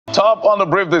Top on the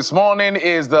brief this morning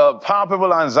is the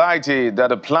palpable anxiety that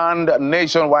the planned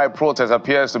nationwide protest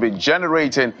appears to be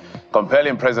generating,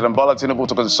 compelling President Bola Tinubu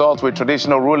to consult with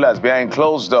traditional rulers behind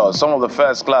closed doors. Some of the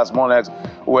first-class monarchs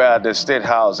were at the State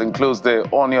House, includes the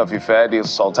Oni of Ife, the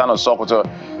Sultan of Sokoto.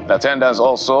 In attendance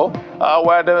also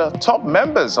were the top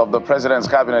members of the President's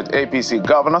Cabinet, APC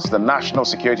governors, the National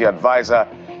Security Advisor,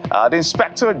 the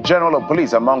Inspector General of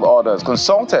Police, among others,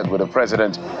 consulted with the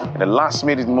President in a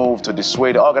last-minute move to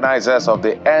dissuade organizers of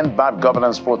the End Bad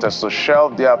Governance protest to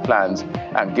shelve their plans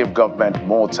and give government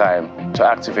more time to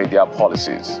activate their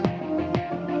policies.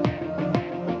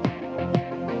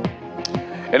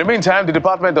 In the meantime, the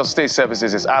Department of State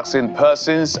Services is asking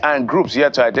persons and groups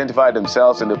yet to identify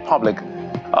themselves in the public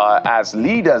as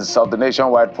leaders of the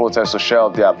nationwide protest to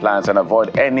shelve their plans and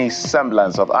avoid any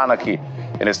semblance of anarchy.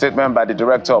 In a statement by the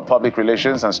Director of Public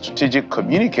Relations and Strategic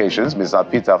Communications, Mr.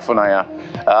 Peter Funaya,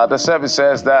 the service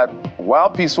says that while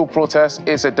peaceful protest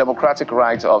is a democratic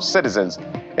right of citizens,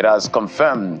 it has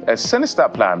confirmed a sinister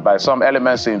plan by some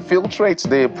elements to infiltrate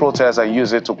the protest and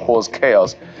use it to cause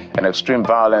chaos and extreme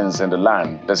violence in the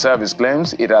land. The service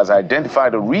claims it has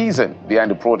identified the reason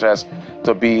behind the protest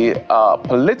to be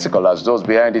political, as those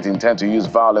behind it intend to use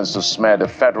violence to smear the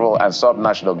federal and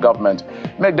subnational government,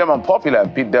 make them unpopular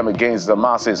and pit them against the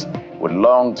masses with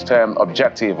long-term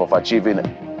objective of achieving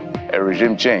a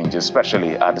regime change,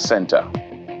 especially at the center.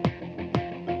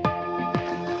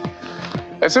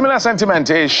 A similar sentiment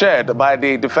is shared by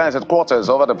the Defense Headquarters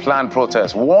over the planned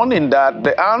protest, warning that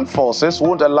the armed forces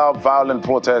won't allow violent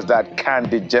protests that can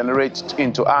degenerate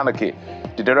into anarchy.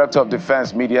 The Director of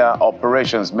Defense Media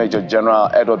Operations, Major General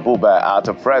Edward Buba, at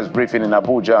a press briefing in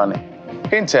Abuja,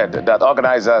 hinted that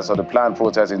organizers of the planned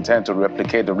protest intend to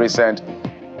replicate the recent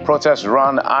protest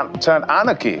run and turn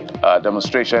anarchy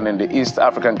demonstration in the East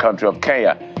African country of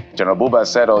Kenya. General Buba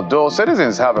said although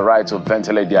citizens have a right to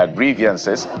ventilate their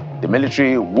grievances, the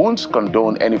military won't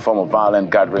condone any form of violent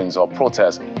gatherings or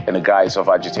protests in the guise of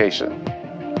agitation.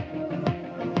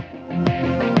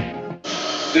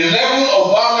 The level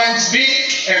of violence being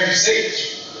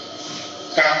envisaged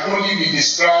can only be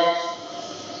described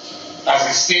as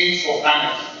a state of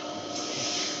anarchy.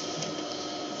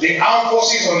 The armed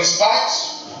forces on its part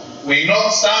will not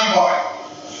stand by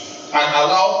and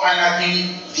allow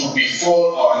anarchy to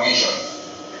befall our nation.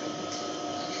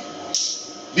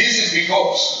 This is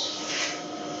because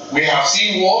we have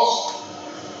seen wars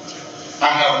and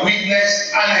have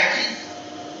witnessed anarchy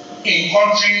in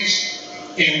countries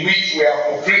in which we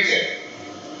have operated,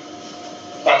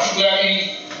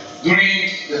 particularly during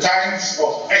the times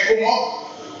of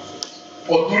ECOMOG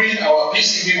or during our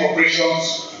peacekeeping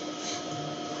operations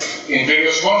in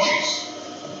various countries.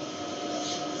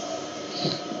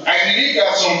 I believe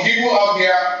that some people out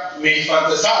there may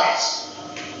fantasize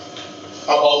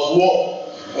about war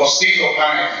or state of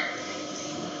anarchy,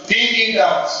 thinking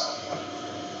that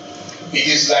it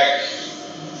is like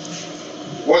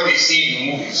what they see in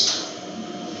the movies.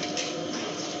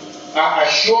 I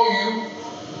assure you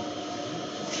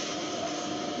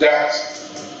that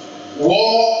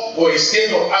war or a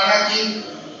state of anarchy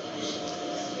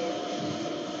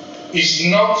is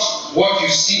not what you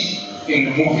see in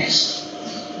the movies.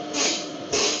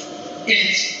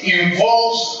 It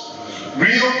involves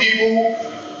real people,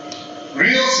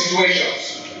 real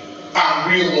situations,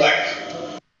 and real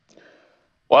life.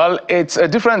 Well, it's a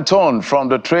different tone from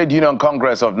the Trade Union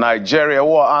Congress of Nigeria,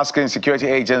 who are asking security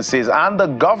agencies and the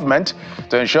government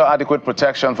to ensure adequate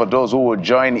protection for those who will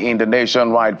join in the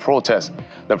nationwide protest.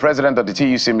 The president of the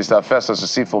TUC, Mr. Festus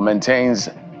Osifo, maintains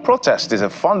protest is a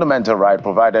fundamental right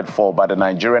provided for by the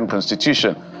Nigerian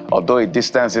Constitution, although it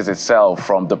distances itself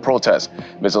from the protest.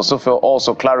 Mr. Osifo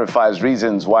also clarifies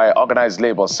reasons why organized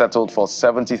labor settled for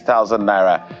 70,000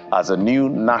 naira as a new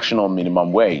national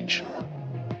minimum wage.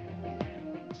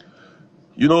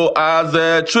 You know, as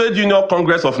a Trade Union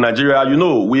Congress of Nigeria, you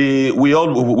know,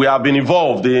 we have been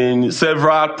involved in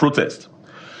several protests.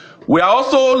 We are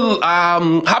also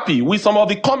happy with some of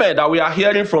the comment that we are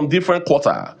hearing from different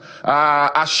quarters,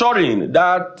 assuring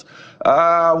that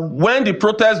when the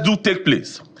protests do take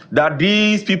place, that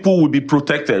these people will be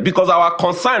protected. Because our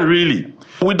concern really,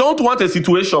 we don't want a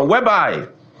situation whereby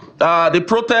the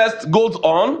protest goes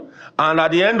on and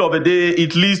at the end of the day,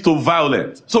 it leads to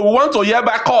violence. So we want to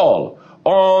hereby call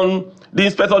on the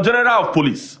Inspector General of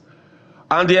Police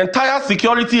and the entire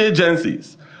security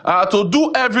agencies to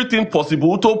do everything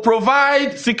possible to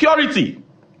provide security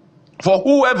for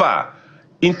whoever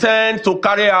intends to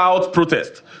carry out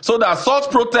protest, so that such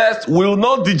protests will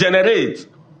not degenerate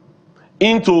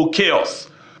into chaos.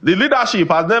 The leadership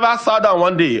has never sat down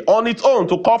one day on its own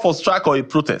to call for strike or a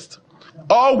protest.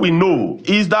 All we know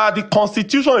is that the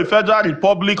Constitution of the Federal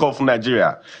Republic of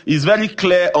Nigeria is very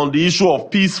clear on the issue of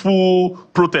peaceful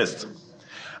protest.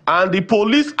 And the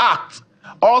Police Act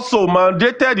also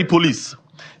mandated the police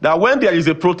that when there is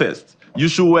a protest, you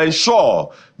should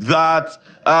ensure that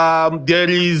there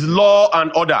is law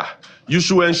and order. You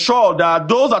should ensure that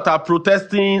those that are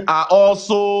protesting are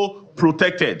also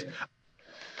protected.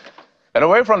 And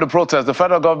away from the protest, the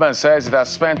federal government says it has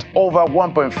spent over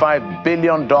 $1.5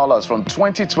 billion from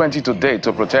 2020 to date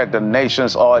to protect the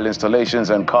nation's oil installations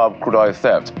and curb crude oil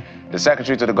theft. The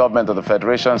Secretary to the Government of the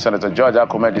Federation, Senator George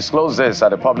Akume, disclosed this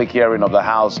at a public hearing of the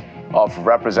House of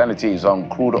Representatives on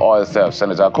crude oil theft.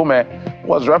 Senator Akume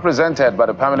was represented by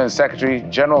the Permanent Secretary,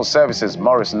 General Services,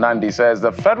 Maurice Nandi, says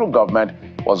the federal government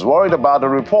was worried about the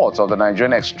reports of the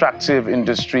Nigerian Extractive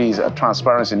Industries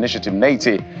Transparency Initiative,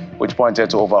 NATI, which pointed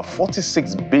to over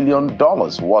 $46 billion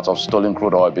worth of stolen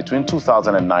crude oil between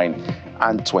 2009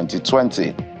 and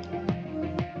 2020.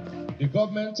 The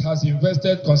government has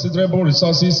invested considerable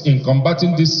resources in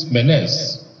combating this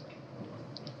menace.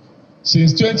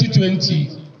 Since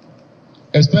 2020,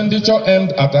 expenditure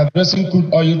aimed at addressing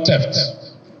crude oil theft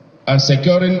and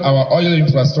securing our oil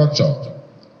infrastructure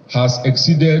has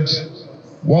exceeded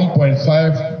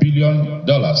 $1.5 billion.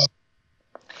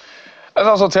 Let's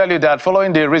also tell you that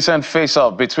following the recent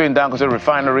face-off between Dangote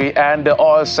Refinery and the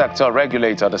oil sector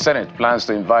regulator, the Senate plans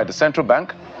to invite the Central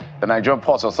Bank, the Nigerian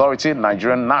Ports Authority,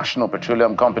 Nigerian National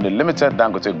Petroleum Company Limited,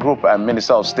 Dangote Group, and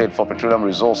Minister of State for Petroleum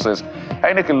Resources,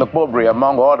 Heineken Lokbobri,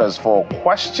 among others, for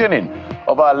questioning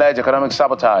of alleged economic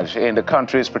sabotage in the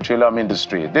country's petroleum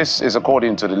industry. This is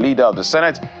according to the leader of the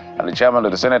Senate and the chairman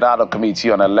of the Senate Ad hoc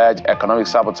Committee on Alleged Economic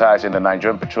Sabotage in the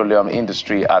Nigerian petroleum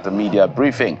industry at a media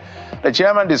briefing. The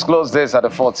chairman disclosed this at a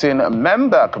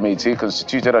 14-member committee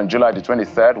constituted on July the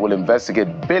 23rd will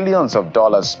investigate billions of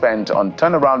dollars spent on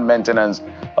turnaround maintenance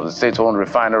of the state-owned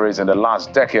refineries in the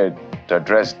last decade to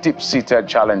address deep-seated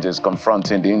challenges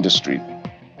confronting the industry.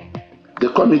 The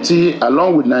committee,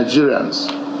 along with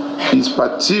Nigerians, is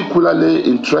particularly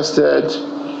interested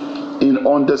in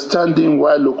understanding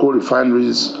why local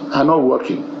refineries are not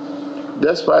working,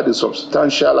 despite the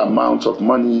substantial amount of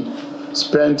money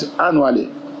spent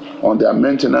annually on their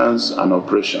maintenance and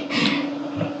operation.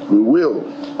 We will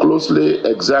closely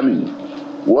examine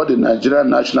what the Nigerian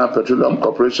National Petroleum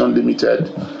Corporation Limited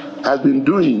has been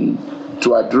doing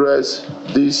to address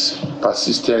this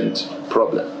persistent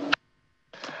problem.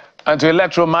 And to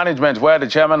electoral management, where the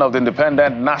chairman of the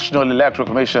Independent National Electoral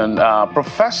Commission,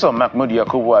 Professor Mahmoud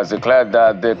Yakubu, has declared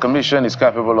that the commission is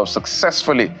capable of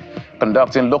successfully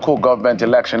conducting local government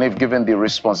election if given the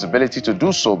responsibility to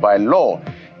do so by law.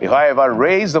 He, however,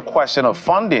 raised the question of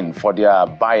funding for their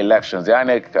by-elections. The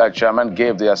INEC chairman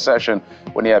gave the assertion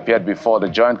when he appeared before the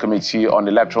Joint Committee on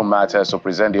Electoral Matters to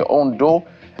present their own DOE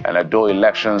and ADO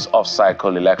elections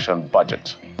off-cycle election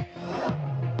budget.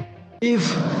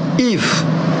 If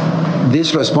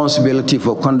this responsibility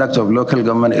for conduct of local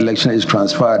government election is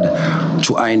transferred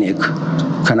to INEC,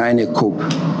 can INEC cope?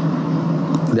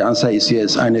 The answer is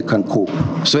yes, INEC can cope.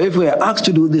 So if we are asked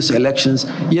to do these elections,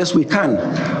 yes, we can.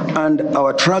 And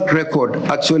our track record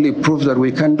actually proves that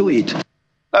we can do it.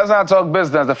 Let's now talk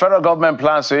business. The federal government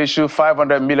plans to issue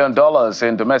 $500 million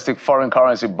in domestic foreign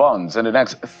currency bonds in the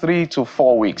next 3 to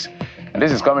 4 weeks. And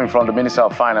this is coming from the Minister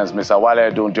of Finance, Mr. Wale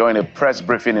Edun, during a press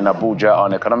briefing in Abuja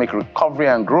on economic recovery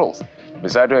and growth.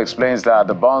 Mr. Edun explains that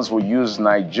the bonds will use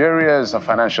Nigeria's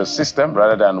financial system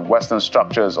rather than Western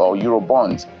structures or Euro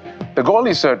bonds. The goal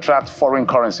is to attract foreign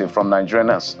currency from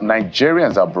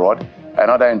Nigerians abroad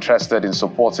and others interested in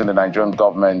supporting the Nigerian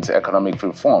government's economic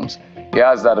reforms. He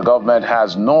adds that the government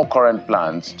has no current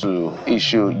plans to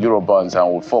issue Euro bonds and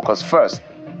will focus first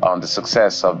on the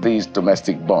success of these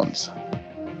domestic bonds.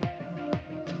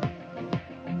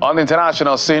 On the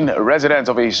international scene, residents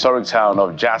of a historic town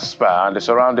of Jasper and the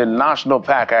surrounding national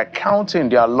park are counting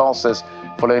their losses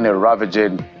following a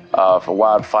ravaging of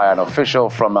wildfire. An official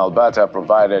from Alberta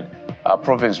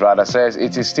province says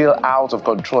it is still out of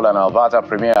control, and Alberta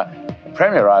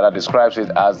Premier describes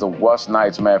it as the worst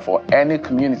nightmare for any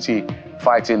community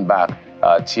fighting back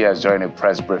tears during a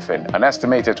press briefing. An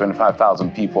estimated 25,000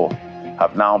 people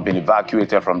have now been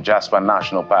evacuated from Jasper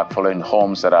National Park following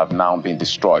homes that have now been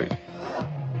destroyed.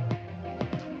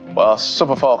 Well,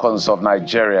 Super Falcons of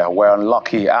Nigeria were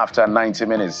unlucky after 90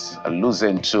 minutes,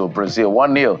 losing to Brazil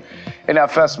 1-0 in their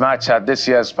first match at this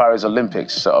year's Paris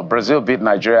Olympics. Brazil beat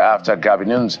Nigeria after Gabi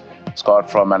Nunes scored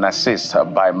from an assist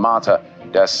by Mata.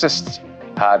 The assist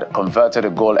had converted a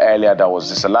goal earlier that was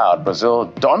disallowed. Brazil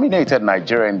dominated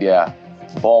Nigeria in their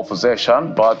ball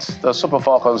possession, but the Super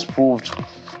Falcons proved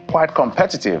quite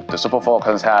competitive. The Super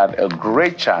Falcons had a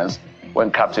great chance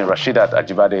when Captain Rasheedat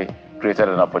Ajibade created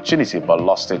an opportunity but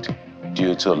lost it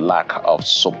due to lack of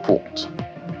support.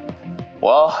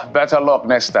 Well, better luck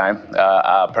next time,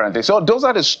 apparently. So those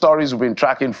are the stories we've been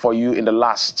tracking for you in the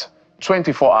last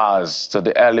 24 hours to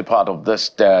the early part of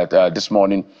this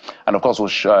morning. And of course,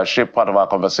 we'll shape part of our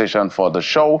conversation for the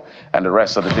show and the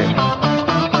rest of the day.